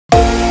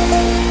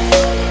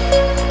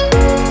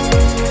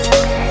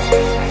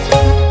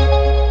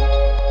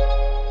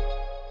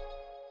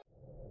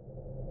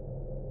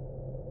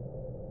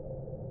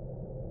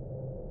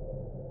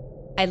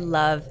I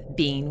love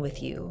being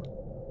with you.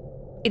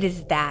 It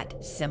is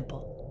that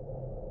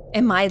simple.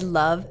 And my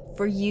love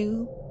for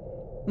you,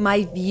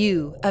 my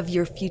view of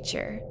your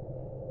future,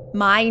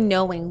 my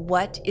knowing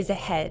what is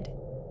ahead,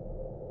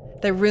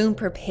 the room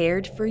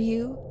prepared for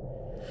you,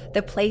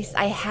 the place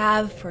I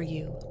have for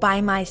you by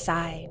my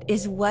side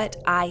is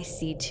what I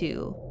see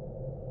too.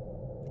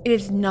 It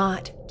is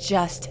not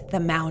just the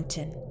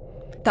mountain,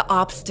 the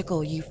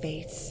obstacle you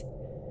face.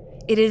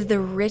 It is the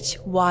rich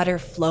water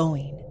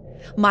flowing,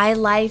 my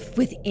life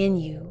within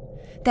you,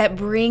 that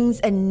brings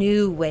a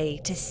new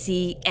way to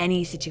see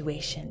any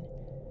situation.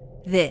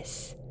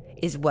 This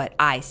is what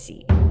I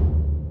see.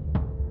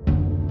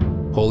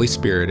 Holy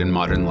Spirit in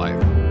modern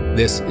life,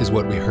 this is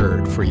what we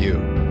heard for you.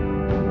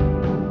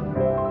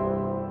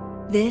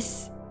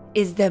 This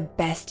is the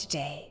best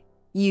day.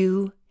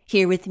 You,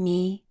 here with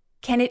me,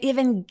 can it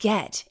even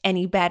get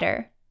any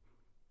better?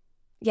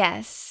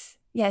 Yes,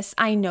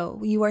 I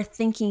know you are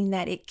thinking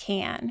that it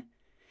can.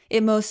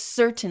 It most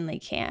certainly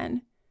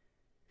can.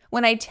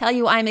 When I tell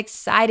you I'm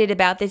excited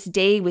about this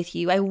day with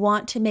you, I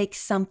want to make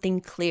something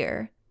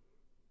clear.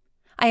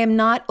 I am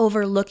not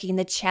overlooking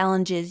the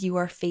challenges you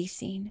are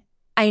facing.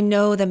 I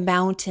know the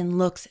mountain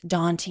looks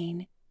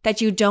daunting, that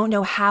you don't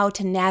know how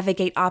to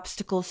navigate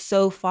obstacles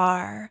so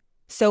far,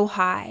 so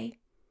high.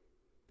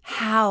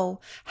 How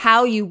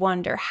you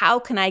wonder, how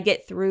can I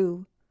get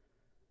through?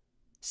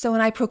 So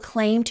when I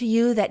proclaim to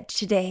you that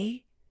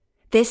today,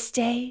 this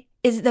day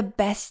is the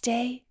best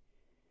day,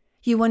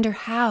 you wonder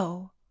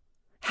how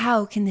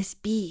can this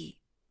be?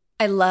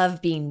 I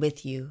love being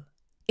with you.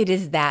 It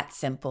is that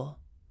simple.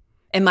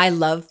 And my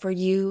love for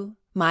you,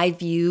 my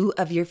view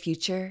of your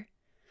future,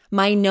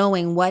 my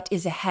knowing what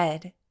is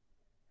ahead,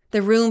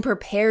 the room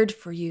prepared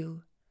for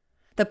you,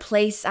 the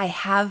place I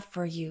have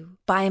for you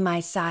by my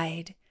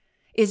side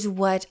is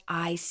what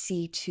I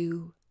see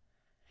too.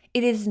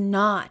 It is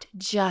not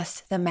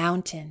just the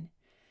mountain.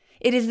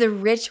 It is the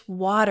rich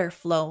water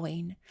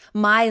flowing,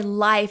 my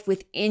life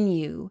within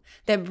you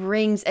that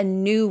brings a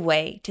new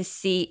way to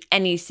see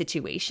any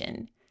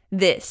situation.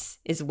 This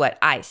is what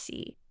I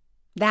see.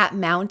 That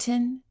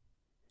mountain,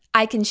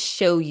 I can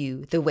show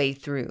you the way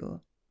through.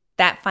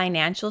 That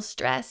financial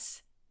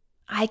stress,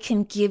 I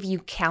can give you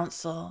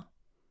counsel.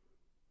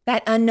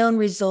 That unknown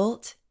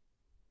result,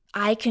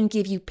 I can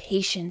give you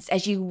patience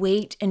as you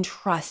wait and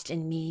trust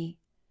in me.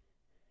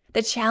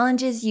 The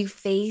challenges you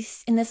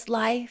face in this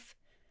life,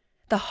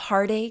 the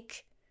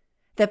heartache,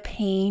 the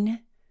pain,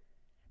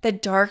 the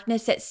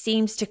darkness that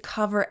seems to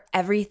cover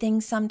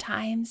everything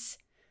sometimes,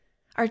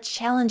 are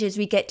challenges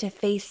we get to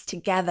face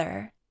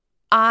together.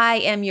 I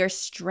am your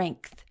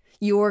strength,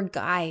 your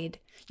guide,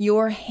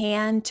 your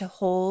hand to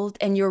hold,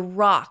 and your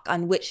rock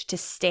on which to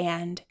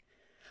stand.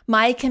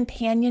 My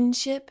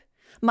companionship,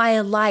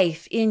 my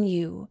life in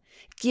you,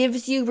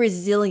 gives you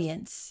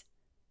resilience.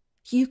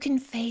 You can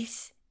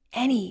face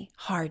any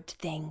hard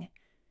thing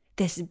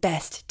this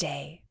best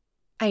day.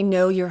 I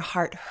know your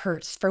heart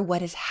hurts for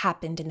what has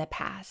happened in the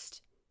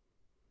past.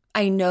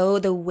 I know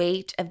the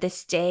weight of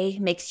this day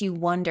makes you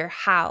wonder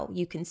how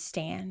you can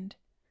stand.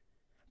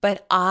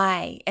 But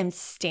I am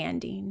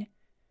standing.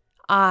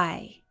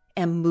 I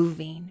am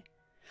moving.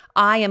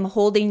 I am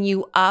holding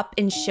you up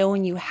and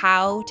showing you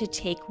how to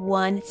take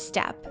one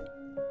step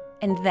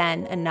and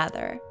then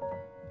another.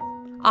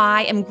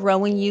 I am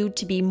growing you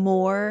to be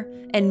more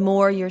and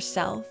more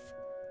yourself,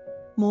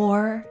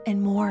 more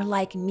and more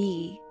like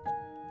me.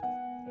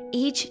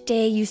 Each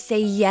day you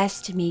say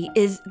yes to me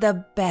is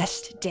the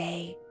best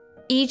day.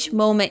 Each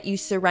moment you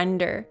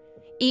surrender,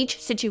 each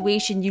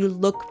situation you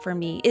look for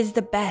me is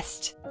the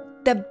best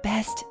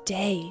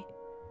day.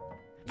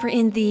 For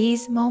in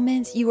these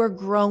moments, you are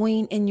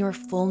growing in your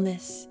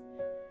fullness.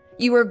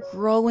 You are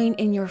growing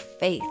in your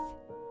faith.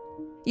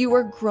 You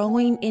are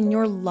growing in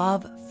your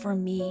love for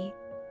me.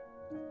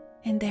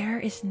 And there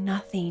is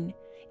nothing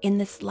in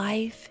this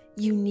life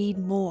you need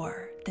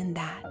more than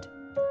that.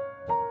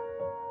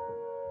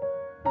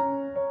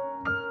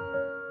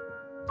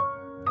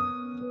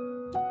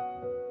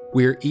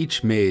 We are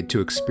each made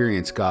to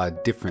experience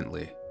God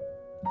differently.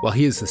 While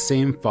He is the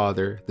same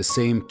Father, the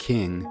same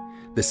King,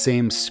 the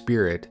same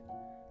Spirit,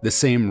 the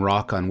same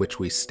rock on which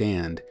we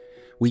stand,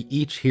 we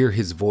each hear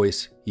His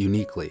voice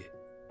uniquely.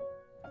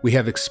 We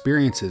have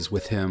experiences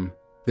with Him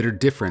that are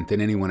different than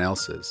anyone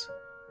else's.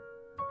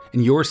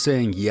 And your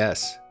saying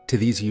yes to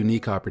these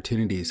unique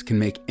opportunities can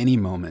make any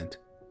moment,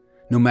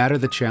 no matter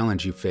the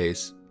challenge you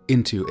face,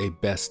 into a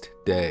best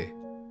day.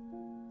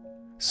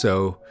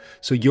 So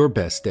your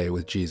best day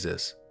with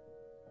Jesus.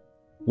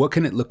 What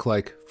can it look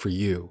like for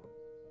you?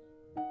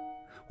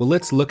 Well,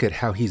 let's look at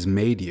how He's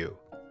made you.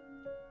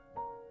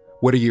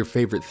 What are your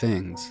favorite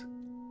things?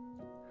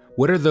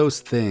 What are those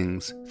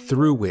things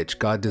through which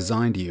God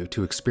designed you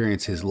to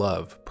experience His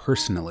love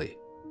personally,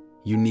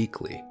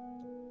 uniquely?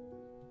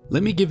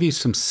 Let me give you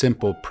some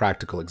simple,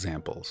 practical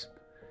examples.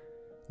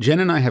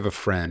 Jen and I have a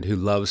friend who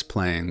loves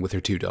playing with her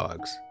 2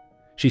 dogs.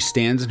 She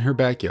stands in her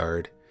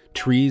backyard,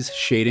 trees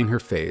shading her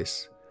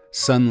face,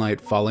 sunlight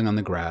falling on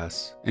the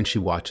grass, and she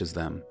watches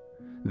them.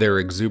 Their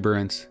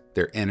exuberance,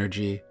 their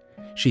energy,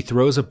 She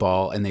throws a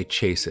ball and they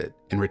chase it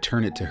and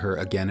return it to her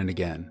again and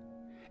again.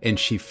 And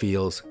she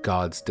feels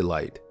God's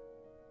delight,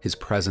 His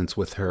presence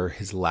with her,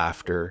 His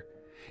laughter,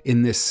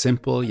 in this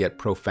simple yet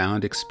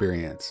profound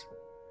experience.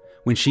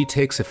 When she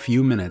takes a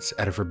few minutes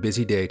out of her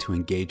busy day to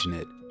engage in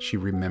it, she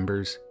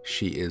remembers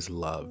she is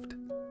loved.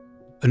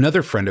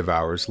 Another friend of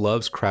ours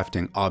loves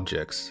crafting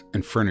objects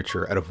and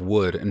furniture out of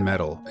wood and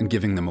metal and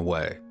giving them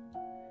away.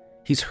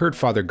 He's heard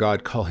Father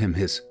God call him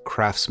his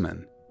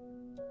craftsman.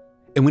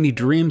 And when he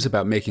dreams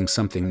about making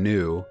something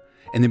new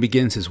and then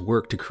begins his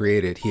work to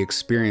create it, he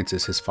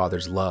experiences his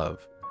Father's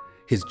love,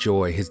 his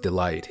joy, his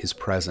delight, his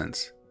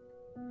presence.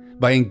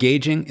 By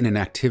engaging in an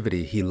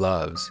activity he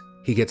loves,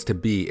 he gets to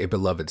be a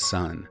beloved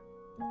son,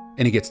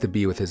 and he gets to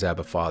be with his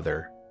Abba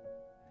Father.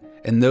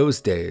 And those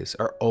days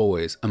are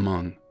always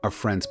among our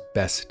friend's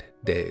best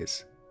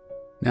days.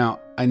 Now,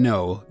 I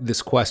know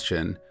this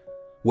question,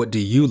 what do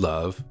you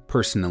love,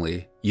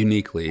 personally,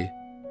 uniquely,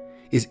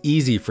 is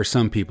easy for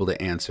some people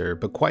to answer,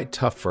 but quite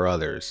tough for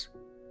others.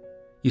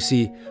 You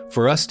see,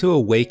 for us to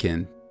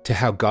awaken to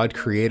how God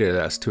created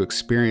us to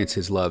experience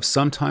His love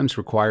sometimes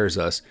requires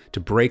us to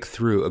break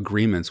through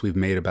agreements we've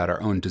made about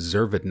our own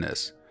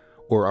deservedness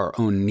or our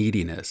own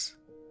neediness.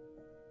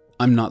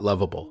 I'm not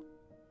lovable.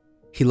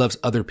 He loves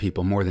other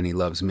people more than He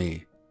loves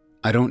me.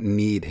 I don't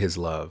need His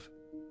love.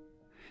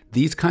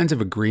 These kinds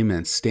of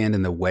agreements stand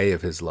in the way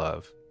of His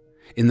love,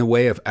 in the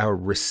way of our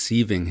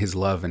receiving His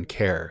love and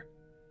care.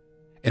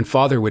 And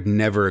Father would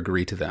never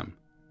agree to them.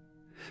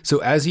 So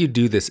as you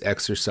do this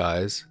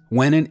exercise,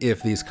 when and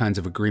if these kinds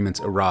of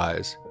agreements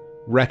arise,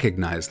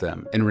 recognize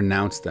them and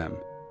renounce them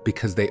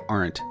because they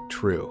aren't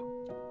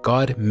true.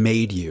 God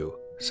made you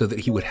so that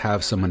He would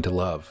have someone to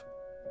love.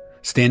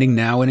 Standing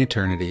now in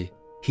eternity,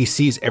 He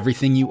sees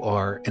everything you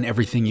are and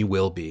everything you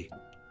will be,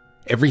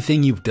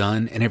 everything you've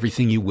done and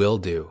everything you will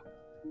do,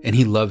 and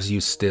He loves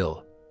you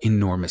still,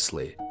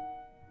 enormously.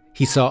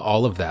 He saw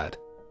all of that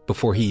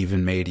before He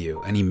even made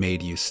you, and He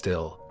made you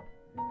still.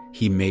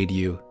 He made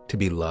you to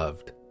be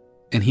loved,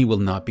 and He will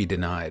not be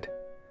denied.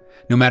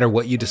 No matter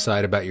what you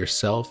decide about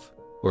yourself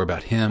or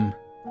about Him,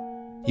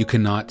 you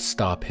cannot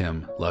stop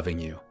Him loving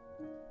you.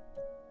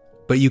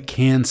 But you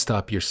can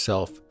stop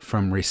yourself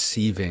from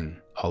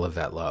receiving all of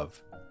that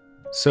love.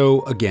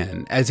 So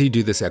again, as you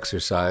do this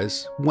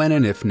exercise, when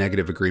and if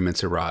negative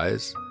agreements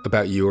arise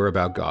about you or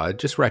about God,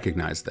 just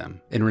recognize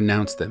them and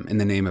renounce them in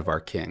the name of our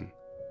King.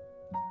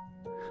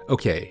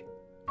 Okay,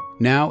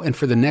 now and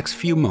for the next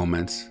few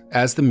moments,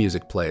 as the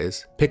music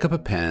plays, pick up a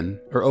pen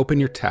or open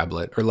your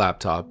tablet or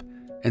laptop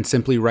and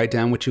simply write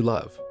down what you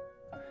love.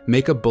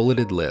 Make a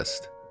bulleted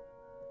list.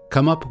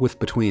 Come up with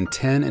between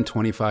 10 and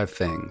 25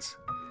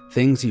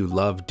 things you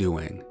love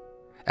doing,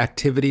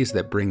 activities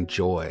that bring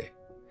joy,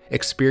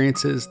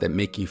 experiences that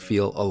make you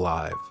feel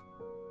alive.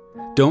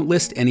 Don't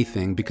list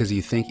anything because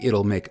you think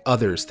it'll make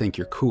others think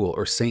you're cool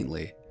or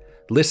saintly.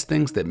 List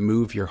things that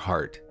move your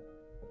heart,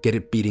 get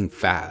it beating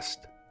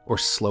fast, or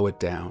slow it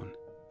down.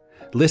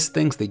 List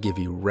things that give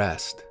you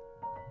rest,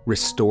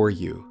 restore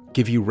you,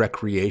 give you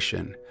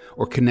recreation,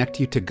 or connect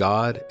you to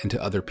God and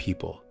to other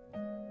people.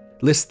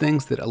 List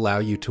things that allow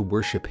you to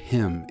worship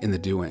Him in the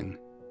doing.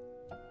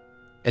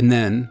 And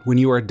then, when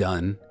you are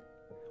done,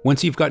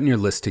 once you've gotten your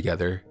list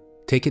together,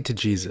 take it to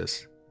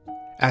Jesus.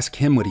 Ask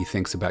Him what He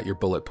thinks about your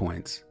bullet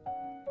points.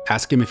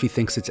 Ask Him if He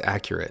thinks it's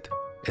accurate,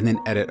 and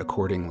then edit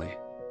accordingly.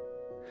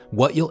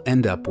 What you'll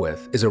end up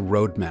with is a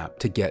roadmap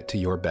to get to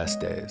your best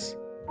days.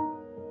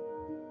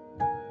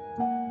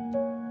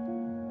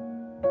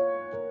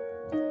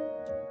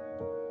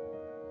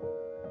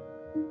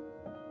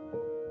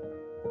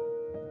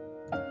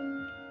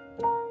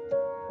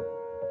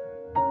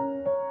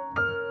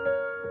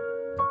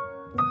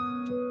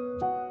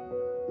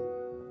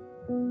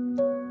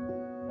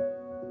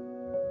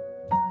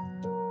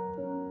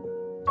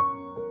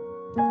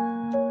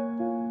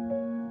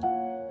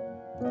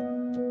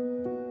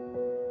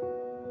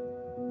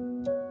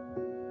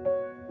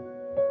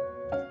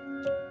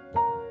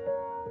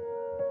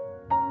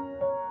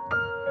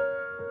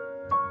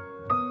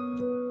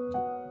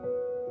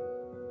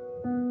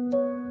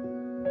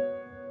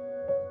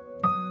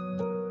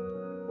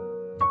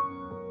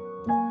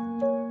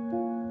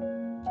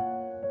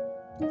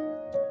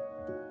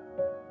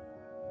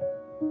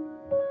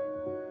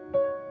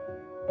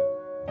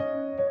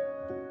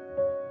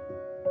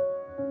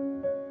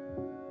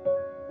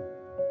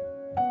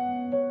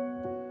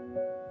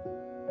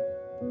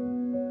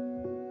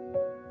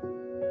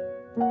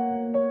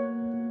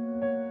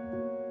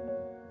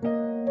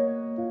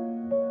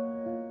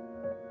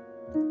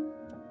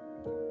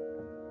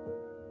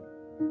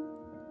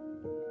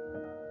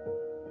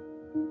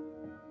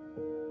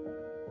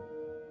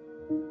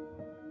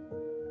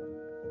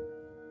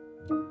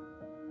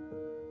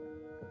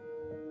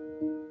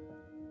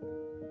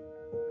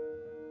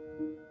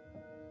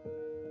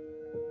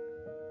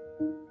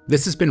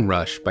 This has been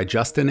Rush by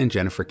Justin and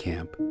Jennifer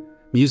Camp.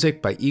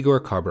 Music by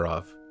Igor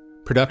Karbarov.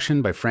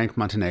 Production by Frank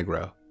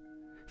Montenegro.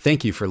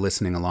 Thank you for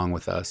listening along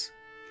with us.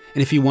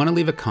 And if you want to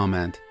leave a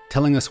comment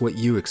telling us what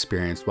you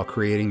experienced while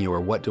creating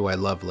your What Do I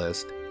Love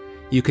list,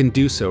 you can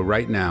do so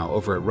right now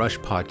over at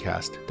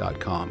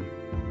rushpodcast.com,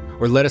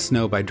 or let us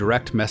know by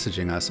direct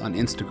messaging us on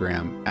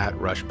Instagram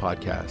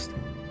 @rushpodcast.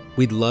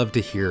 We'd love to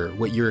hear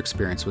what your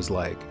experience was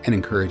like and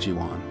encourage you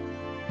on.